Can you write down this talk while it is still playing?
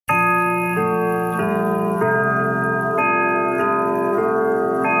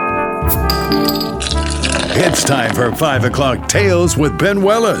It's time for 5 o'clock Tales with Ben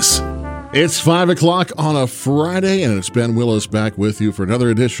Willis. It's 5 o'clock on a Friday, and it's Ben Willis back with you for another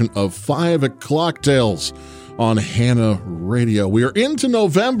edition of 5 o'clock Tales on Hannah Radio. We are into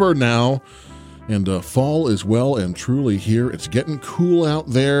November now, and fall is well and truly here. It's getting cool out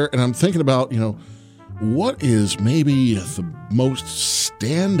there, and I'm thinking about, what is maybe the most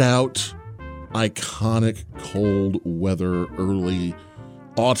standout, iconic cold weather, early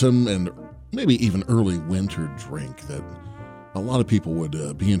autumn, and maybe even early winter drink that a lot of people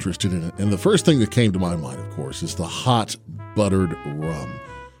would be interested in. And the first thing that came to my mind, of course, is the Hot Buttered Rum,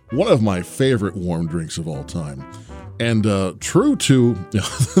 one of my favorite warm drinks of all time. And true to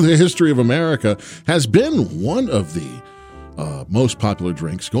the history of America, has been one of the most popular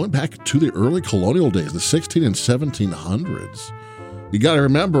drinks going back to the early colonial days, the 16 and 1700s. You got to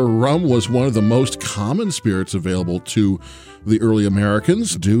remember, rum was one of the most common spirits available to the early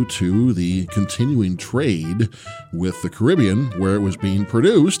Americans due to the continuing trade with the Caribbean, where it was being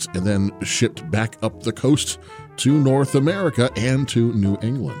produced and then shipped back up the coast to North America and to New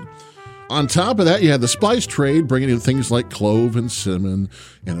England. On top of that, you had the spice trade, bringing in things like clove and cinnamon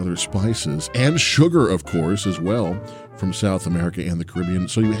and other spices, and sugar, of course, as well, from South America and the Caribbean.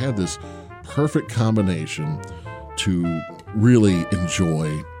 So you had this perfect combination to really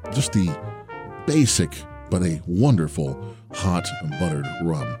enjoy just the basic but a wonderful hot buttered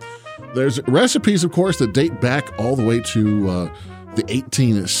rum. There's recipes, of course, that date back all the way to the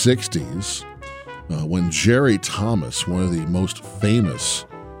 1860s when Jerry Thomas, one of the most famous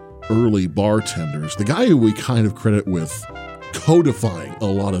early bartenders, the guy who we kind of credit with codifying a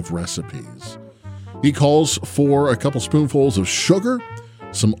lot of recipes, he calls for a couple spoonfuls of sugar,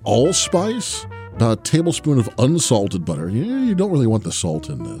 some allspice, about a tablespoon of unsalted butter. You don't really want the salt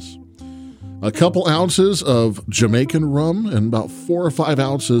in this. A couple ounces of Jamaican rum and about 4 or 5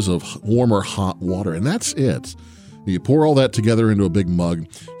 ounces of warmer hot water, and that's it. You pour all that together into a big mug,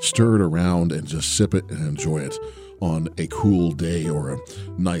 stir it around, and just sip it and enjoy it on a cool day or a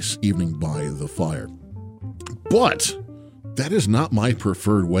nice evening by the fire. But that is not my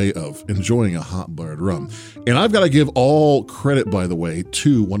preferred way of enjoying a hot buttered rum. And I've got to give all credit, by the way,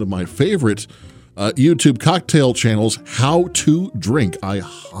 to one of my favorite YouTube cocktail channels, How to Drink. I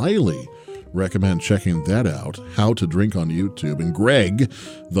highly recommend checking that out, How to Drink on YouTube. And Greg,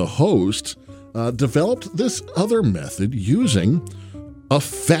 the host, developed this other method using a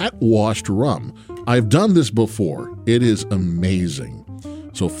fat-washed rum. I've done this before. It is amazing.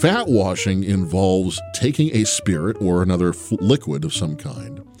 So fat washing involves taking a spirit or another liquid of some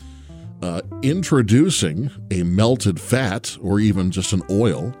kind, introducing a melted fat or even just an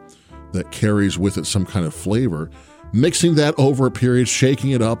oil that carries with it some kind of flavor, mixing that over a period,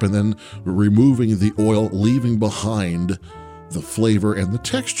 shaking it up, and then removing the oil, leaving behind the flavor and the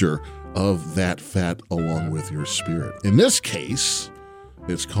texture of that fat along with your spirit. In this case,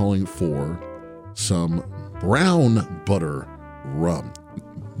 it's calling for some brown butter rum.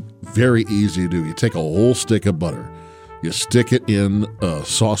 Very easy to do. You take a whole stick of butter, you stick it in a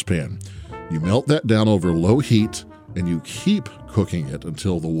saucepan, you melt that down over low heat, and you keep cooking it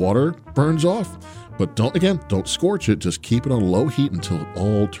until the water burns off. But don't scorch it. Just keep it on low heat until it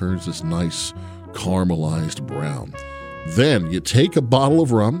all turns this nice caramelized brown. Then you take a bottle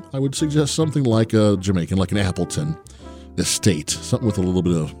of rum. I would suggest something like a Jamaican, like an Appleton Estate, something with a little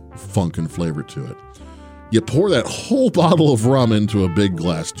bit of funk and flavor to it. You pour that whole bottle of rum into a big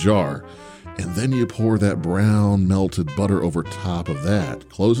glass jar, and then you pour that brown melted butter over top of that.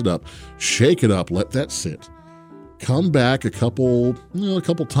 Close it up, shake it up, let that sit. Come back a couple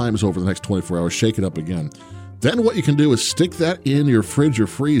times over the next 24 hours, shake it up again. Then what you can do is stick that in your fridge or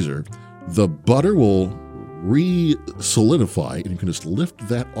freezer. The butter will re-solidify, and you can just lift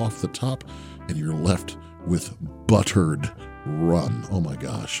that off the top, and you're left with buttered rum. Oh my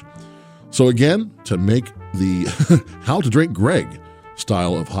gosh. So again, to make the How to Drink Greg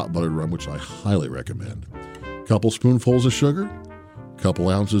style of hot buttered rum, which I highly recommend, a couple spoonfuls of sugar, a couple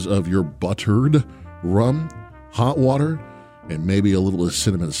ounces of your buttered rum, hot water, and maybe a little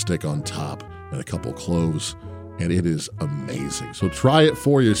cinnamon stick on top, and a couple cloves, and it is amazing. So try it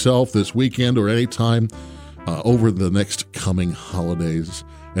for yourself this weekend or anytime over the next coming holidays.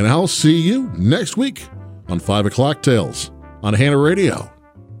 And I'll see you next week on 5 o'clock Tales on Hannah Radio.